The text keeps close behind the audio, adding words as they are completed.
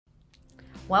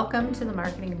Welcome to the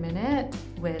Marketing Minute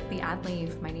with the Ad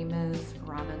Leaf. My name is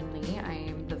Robyn Lee. I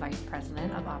am the Vice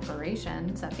President of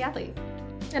Operations at the Ad Leaf.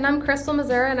 And I'm Crystal,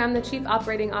 Missouri, and I'm the Chief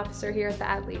Operating Officer here at the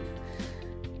Ad Leaf.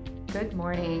 Good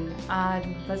morning.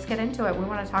 Let's get into it. We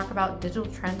want to talk about digital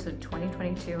trends of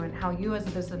 2022 and how you as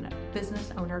a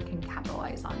business owner can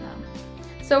capitalize on them.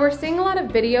 So we're seeing a lot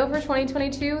of video for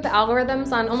 2022. The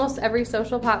algorithms on almost every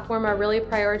social platform are really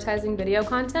prioritizing video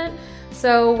content.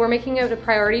 So we're making it a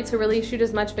priority to really shoot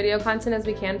as much video content as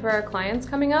we can for our clients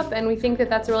coming up. And we think that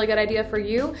that's a really good idea for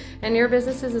you and your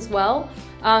businesses as well.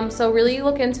 So really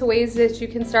look into ways that you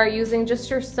can start using just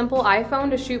your simple iPhone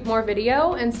to shoot more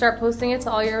video and start posting it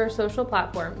to all your social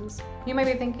platforms. You might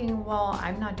be thinking, well,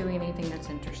 I'm not doing anything that's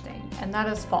interesting, and that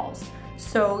is false.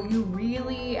 So you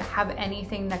really have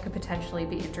anything that could potentially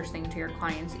be interesting to your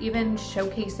clients, even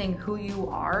showcasing who you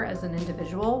are as an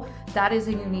individual. That is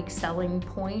a unique selling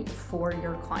point for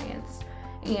your clients,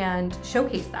 and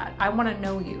showcase that. I want to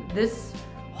know you. This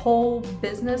whole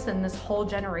business and this whole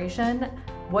generation,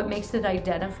 what makes it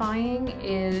identifying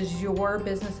is your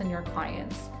business and your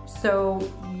clients. So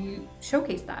you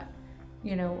showcase that.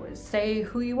 You know, say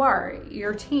who you are,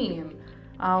 your team,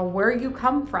 where you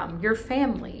come from, your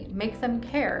family, make them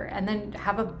care, and then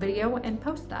have a video and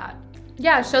post that.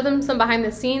 Yeah, show them some behind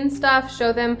the scenes stuff,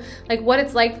 show them like what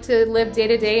it's like to live day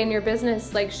to day in your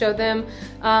business, like show them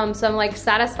some like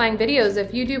satisfying videos.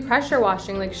 If you do pressure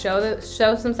washing, like show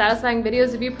some satisfying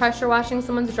videos of you pressure washing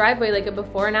someone's driveway, like a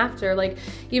before and after. Like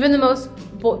even the most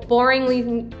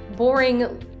boring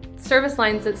service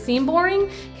lines that seem boring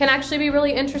can actually be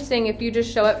really interesting if you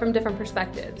just show it from different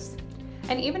perspectives.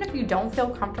 And even if you don't feel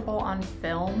comfortable on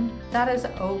film, that is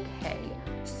okay.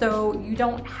 So you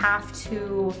don't have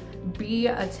to be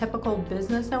a typical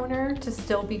business owner to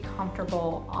still be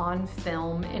comfortable on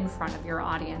film in front of your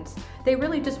audience. They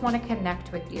really just want to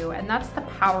connect with you, and that's the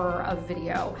power of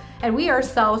video. And we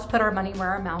ourselves put our money where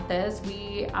our mouth is.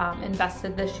 We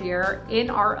invested this year in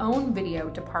our own video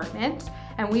department,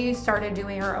 and we started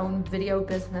doing our own video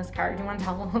business card. Do you want to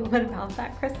tell them a little bit about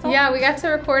that, Crystal? Yeah, we got to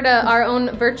record our own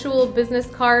virtual business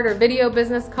card or video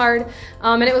business card,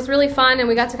 and it was really fun, and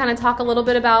we got to kind of talk a little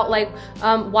bit about like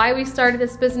why we started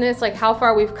this business, like how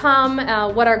far we've come,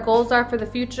 what our goals are for the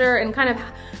future, and kind of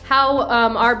how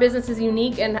our business is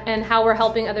unique and how we're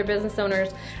helping other business owners.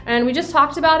 And we just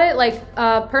talked about it like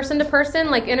person to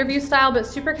person, like interview style, but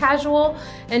super casual,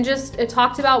 and just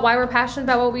talked about why we're passionate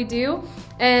about what we do.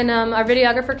 And our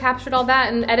videographer captured all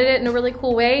that and edited it in a really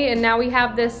cool way. And now we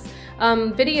have this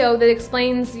video that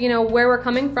explains, you know, where we're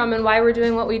coming from and why we're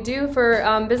doing what we do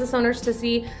for business owners to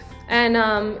see. And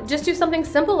just do something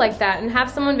simple like that and have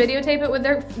someone videotape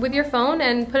it with your phone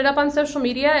and put it up on social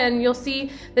media, and you'll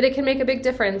see that it can make a big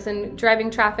difference in driving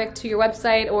traffic to your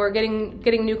website or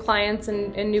getting new clients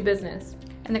and new business.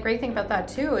 And the great thing about that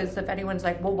too is if anyone's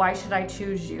like, well, why should I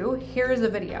choose you? Here's a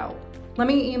video. Let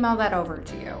me email that over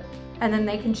to you. And then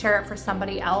they can share it for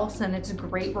somebody else, and it's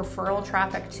great referral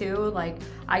traffic too. Like,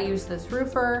 I use this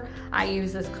roofer, I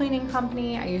use this cleaning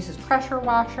company, I use this pressure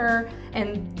washer,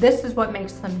 and this is what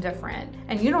makes them different.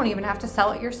 And you don't even have to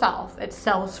sell it yourself, it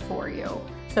sells for you.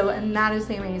 So, and that is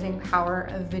the amazing power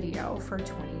of video for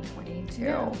 2022.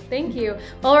 Yeah, thank you.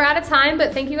 Well, we're out of time,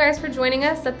 but thank you guys for joining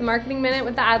us at the Marketing Minute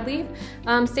with the Ad Leaf.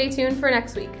 Stay tuned for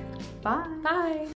next week. Bye. Bye.